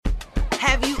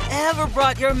Have you ever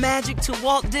brought your magic to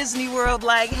Walt Disney World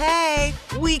like, hey,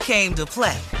 we came to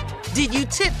play? Did you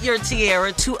tip your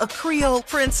tiara to a Creole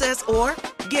princess or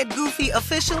get goofy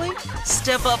officially?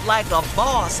 Step up like a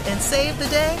boss and save the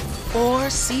day? Or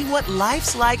see what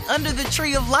life's like under the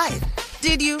tree of life?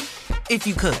 Did you? If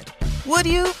you could. Would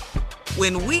you?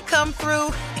 When we come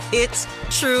through, it's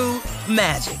true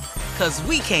magic. 'Cause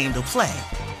we came to play.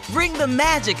 Bring the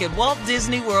magic at Walt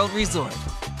Disney World Resort.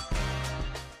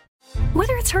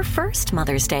 Whether it's her first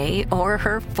Mother's Day or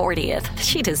her 40th,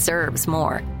 she deserves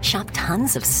more. Shop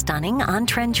tons of stunning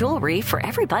on-trend jewelry for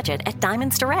every budget at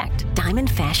Diamonds Direct. Diamond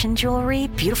fashion jewelry,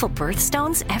 beautiful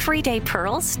birthstones, everyday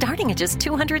pearls starting at just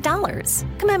 $200.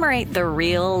 Commemorate the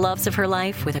real loves of her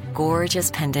life with a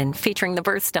gorgeous pendant featuring the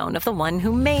birthstone of the one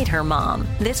who made her mom.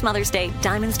 This Mother's Day,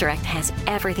 Diamonds Direct has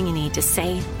everything you need to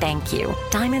say thank you.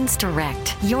 Diamonds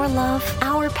Direct. Your love,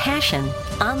 our passion.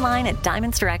 Online at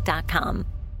diamondsdirect.com.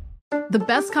 The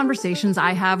best conversations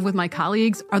I have with my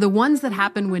colleagues are the ones that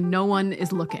happen when no one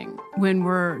is looking, when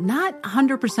we're not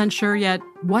 100% sure yet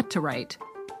what to write.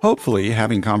 Hopefully,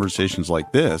 having conversations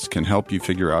like this can help you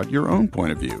figure out your own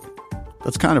point of view.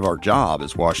 That's kind of our job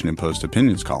as Washington Post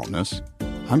opinions columnists.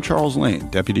 I'm Charles Lane,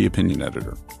 Deputy Opinion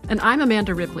Editor. And I'm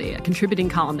Amanda Ripley, a contributing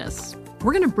columnist.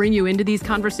 We're going to bring you into these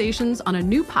conversations on a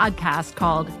new podcast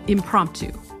called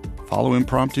Impromptu. Follow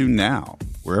Impromptu now,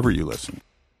 wherever you listen.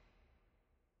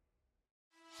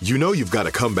 You know you've got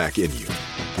a comeback in you.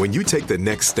 When you take the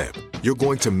next step, you're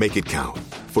going to make it count.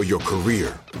 For your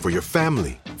career, for your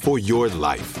family, for your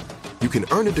life. You can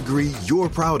earn a degree you're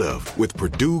proud of with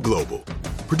Purdue Global.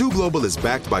 Purdue Global is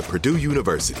backed by Purdue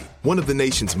University, one of the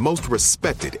nation's most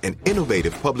respected and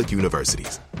innovative public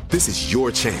universities. This is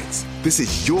your chance. This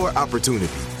is your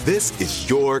opportunity. This is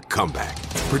your comeback.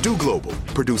 Purdue Global,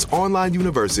 Purdue's online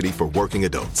university for working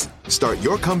adults. Start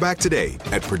your comeback today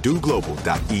at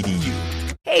purdueglobal.edu.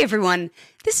 Hey everyone,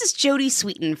 this is Jody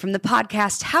Sweeten from the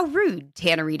podcast How Rude,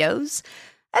 Tanneritos.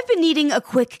 I've been needing a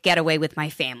quick getaway with my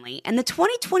family, and the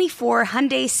 2024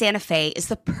 Hyundai Santa Fe is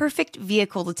the perfect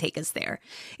vehicle to take us there.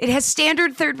 It has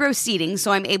standard third-row seating,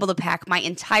 so I'm able to pack my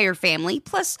entire family,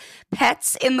 plus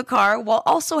pets, in the car, while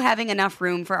also having enough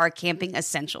room for our camping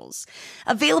essentials.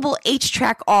 Available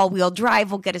H-Track all-wheel drive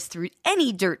will get us through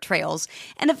any dirt trails,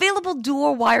 and available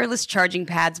dual wireless charging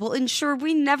pads will ensure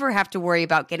we never have to worry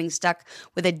about getting stuck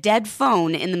with a dead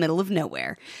phone in the middle of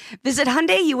nowhere. Visit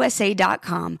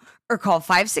HyundaiUSA.com or call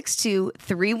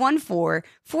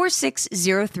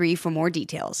 562-314-4603 for more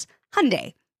details.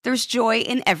 Hyundai, there's joy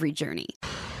in every journey.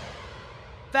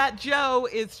 Fat Joe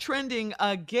is trending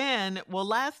again. Well,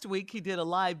 last week he did a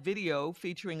live video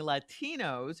featuring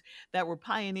Latinos that were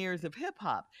pioneers of hip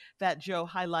hop. Fat Joe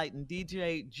highlighting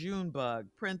DJ Junebug,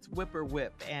 Prince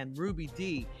Whipper-Whip, and Ruby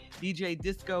D, DJ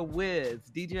Disco Wiz,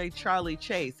 DJ Charlie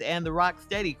Chase, and the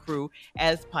Rocksteady crew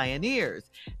as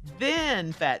pioneers.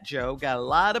 Then Fat Joe got a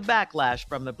lot of backlash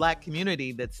from the black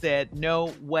community that said,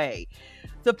 no way.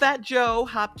 So Fat Joe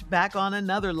hopped back on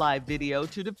another live video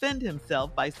to defend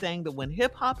himself by saying that when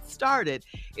hip-hop started,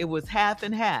 it was half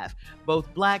and half.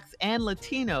 Both blacks and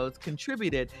Latinos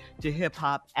contributed to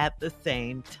hip-hop at the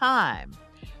same time.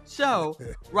 So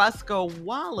Roscoe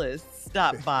Wallace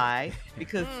stopped by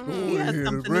because he has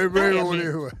something to say. I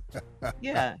mean,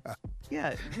 yeah.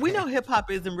 We know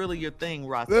hip-hop isn't really your thing,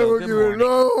 Roscoe. Good morning.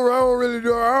 No, I don't really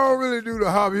do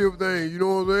the hop-hip thing, you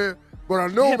know what I'm saying? But I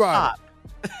know about it.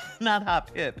 Not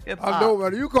hip-hop. I know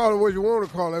about it. You call it what you want to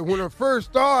call it. When I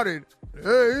first started, hey,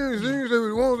 you say what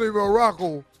you want to say about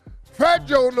Rocco. Fat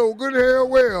Joe know good and hell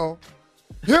well,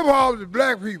 hip-hop is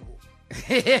black people.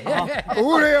 Who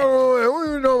the hell,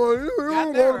 you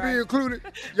don't want to be included.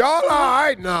 Y'all all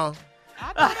right now.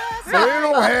 But they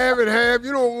don't have it,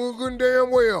 you know good and damn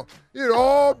well. It's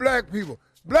all black people.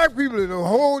 Black people is the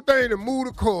whole thing to move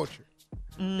the culture.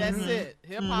 That's it.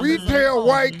 Hip-hop we tell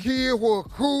white kids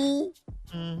what's cool.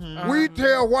 We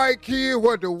tell white kids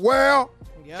what to wear.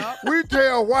 Yep. We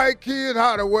tell white kids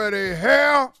how to wear their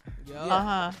hair.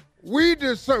 Yep. We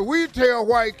tell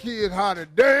white kids how to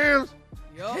dance.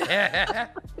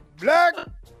 Yep. Black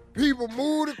people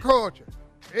move the culture.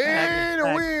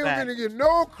 And we ain't gonna get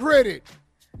no credit.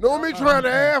 No me trying to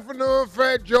ask for none,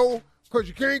 Fat Joe, because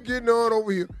you can't get none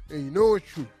over here. And you know it's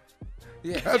true.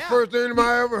 That's the first time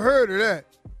I ever heard of that.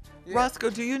 Yeah. Roscoe,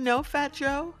 do you know Fat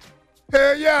Joe?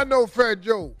 Hell yeah, I know Fat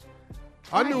Joe.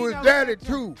 I knew his daddy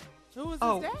too. Who was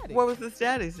his daddy? What was his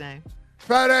daddy's name?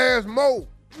 Fat Ass Mo.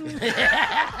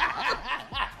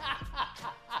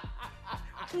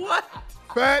 What?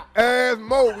 Fat Ass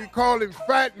Mo. We call him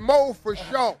Fat Mo for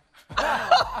short.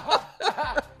 Because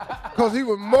he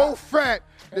was more fat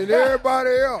than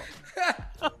everybody else.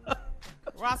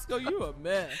 Roscoe, you a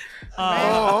mess.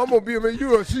 I'm gonna be a man.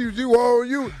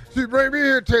 She bring me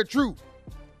here to tell truth.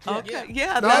 Okay,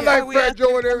 yeah. Now, I like Fat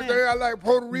Joe and everything. I like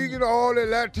Puerto Rican, all that,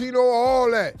 Latino,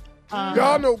 all that.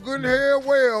 Y'all know good and hell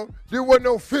well there wasn't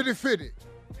no 50-50.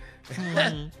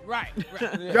 Right.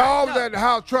 Y'all was at the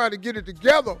house trying to get it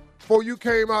together before you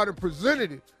came out and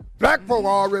presented it. Black folk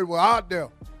already were out there.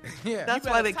 Yeah. That's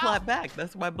why they clap back.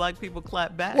 That's why black people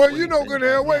clap back. Well, you know good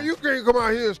and hell well, you can't come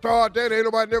out here and start that. Ain't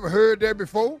nobody never heard that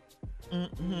before.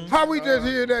 How we just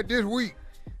hearing that this week?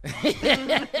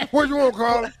 What you want to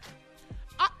call it?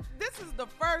 This is the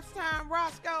first time,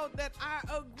 Roscoe, that I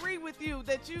agree with you.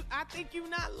 I think you're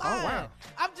not lying. Oh, wow.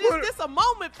 This a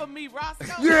moment for me,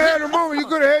 Roscoe. You had a moment. You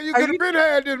could have been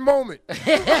had this moment.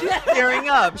 She's tearing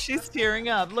up. She's tearing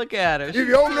up. Look at her. If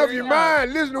you open up your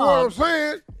mind, listen to what I'm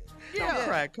saying. Don't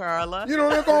cry, Carla. You know,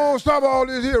 they're going to stop all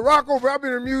this here. Rocco, I've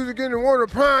been in music and one of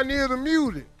the pioneers of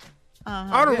music.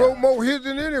 I done wrote more hits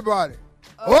than anybody.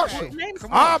 Usher.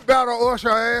 I battle Usher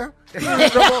ass. He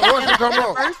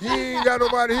ain't got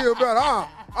nobody here about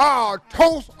I'll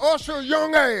toast Usher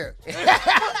young ass.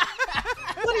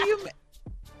 What do you mean?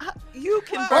 You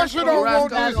can Usher don't want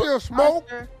this here smoke.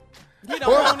 He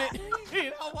don't want it.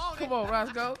 He don't want it. Come on,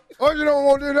 Roscoe. Usher don't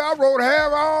want this. I wrote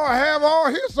half all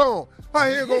his songs. How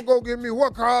he gonna go get me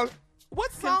what, Carl?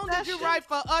 What song did you write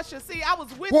for Usher? See, I was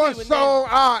with what you. What song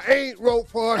I ain't wrote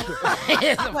for Usher?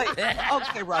 Wait,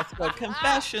 okay, Roscoe.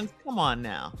 Confessions. Come on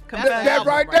now. That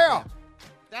right there.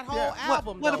 That whole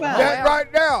album. What about that right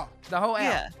there? The whole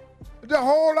album. Yeah. The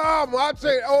whole album. I'd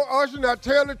say, Usher, now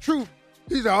tell the truth.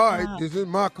 He said, all right, this is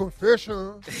my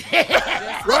confession.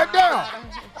 Right there.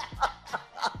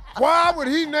 Why would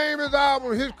he name his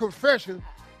album his confession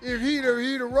if he'd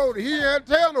have wrote it? He ain't had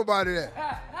to tell nobody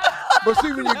that. But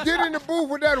see, when you get in the booth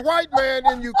with that white man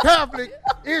and you Catholic,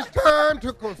 it's time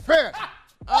to confess.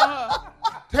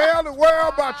 Tell the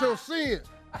world about your sin.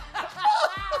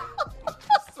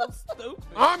 So stupid.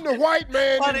 I'm the white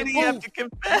man Why in did the he have booth to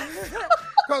confess?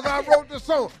 because I wrote the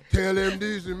song. Tell them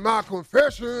these is my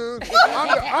confessions.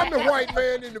 I'm the white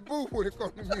man in the booth when it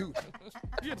comes to music.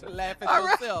 You have to laugh at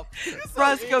yourself.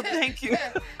 Roscoe, thank you.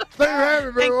 Thank you for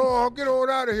having me, baby. I'll get on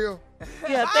out of here.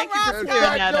 Yeah, thank you for And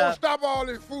clearing that don't up. stop all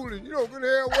this fooling. You know good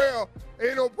hell well,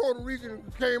 ain't no Puerto Rican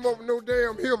came up with no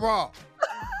damn hip hop.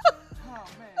 Oh,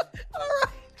 man. All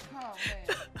right. Oh,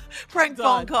 man. Prank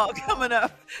phone call coming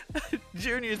up.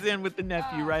 Junior's in with the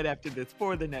nephew right after this.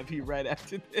 For the nephew right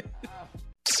after this.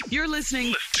 You're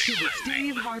listening to the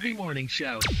Steve Harvey Morning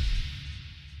Show.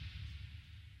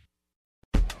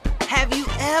 Have you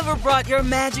ever brought your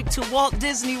magic to Walt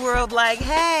Disney World like,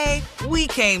 hey, we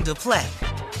came to play?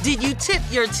 Did you tip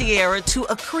your tiara to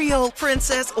a Creole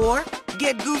princess or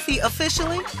get goofy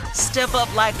officially? Step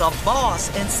up like a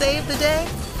boss and save the day?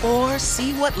 Or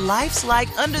see what life's like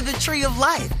under the tree of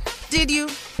life? Did you?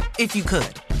 If you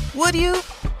could. Would you?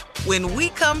 When we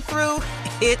come through,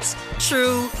 it's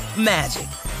true magic.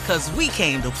 'Cause we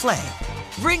came to play.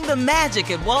 Bring the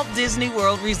magic at Walt Disney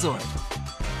World Resort.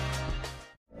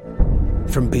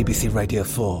 From BBC Radio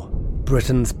 4,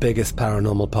 Britain's biggest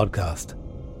paranormal podcast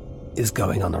is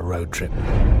going on a road trip.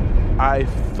 I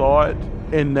thought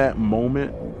in that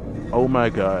moment, oh my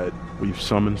God, we've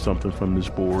summoned something from this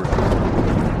board.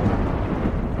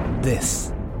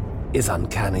 This is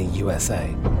Uncanny USA.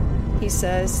 He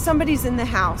says, somebody's in the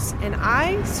house, and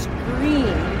I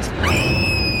screamed.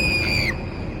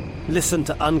 Listen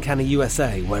to Uncanny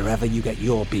USA wherever you get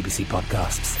your BBC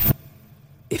podcasts,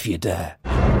 if you dare.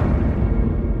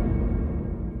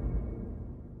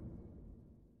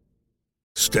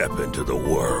 Step into the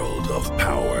world of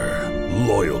power,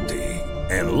 loyalty,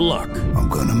 and luck. I'm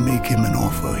gonna make him an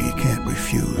offer he can't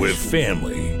refuse. With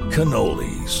family,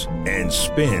 cannolis, and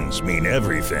spins mean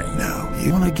everything. Now,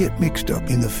 you wanna get mixed up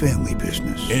in the family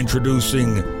business.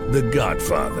 Introducing The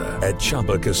Godfather at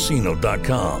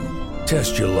ChumbaCasino.com.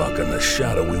 Test your luck in the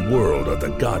shadowy world of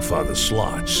The Godfather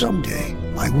slot. Someday,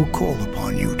 I will call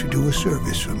upon you to do a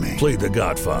service for me. Play The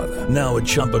Godfather, now at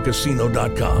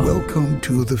ChumbaCasino.com. Welcome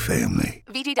to the family.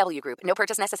 VGW Group. No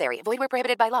purchase necessary. Void where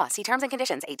prohibited by law. See terms and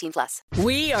conditions. 18+.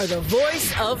 We are the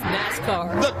voice of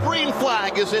NASCAR. The green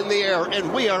flag is in the air,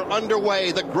 and we are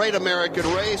underway. The Great American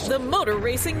Race. The Motor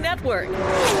Racing Network.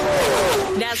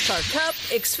 NASCAR Cup,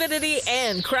 Xfinity,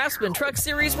 and Craftsman Truck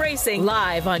Series Racing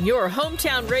live on your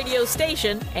hometown radio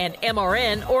station and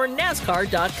MRN or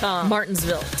NASCAR.com.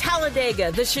 Martinsville,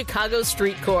 Talladega, the Chicago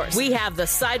Street Course. We have the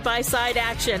side-by-side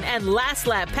action and last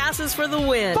lap passes for the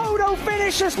win. Photo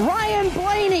finishes. Ryan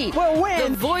Blaney will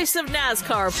win. The voice of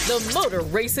NASCAR, the Motor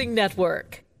Racing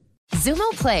Network. Xumo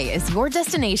Play is your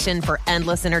destination for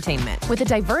endless entertainment. With a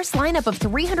diverse lineup of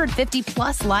 350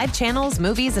 plus live channels,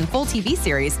 movies, and full TV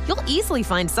series, you'll easily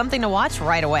find something to watch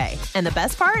right away. And the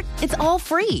best part? It's all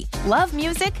free. Love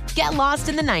music? Get lost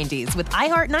in the 90s with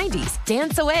iHeart 90s,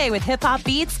 dance away with hip-hop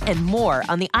beats, and more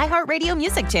on the iHeartRadio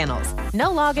music channels. No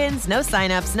logins, no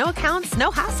signups, no accounts, no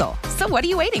hassle. So what are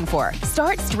you waiting for?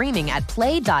 Start streaming at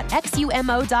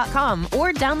play.xumo.com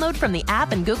or download from the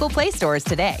app and Google Play stores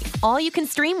today. All you can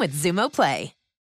stream with Xumo Play.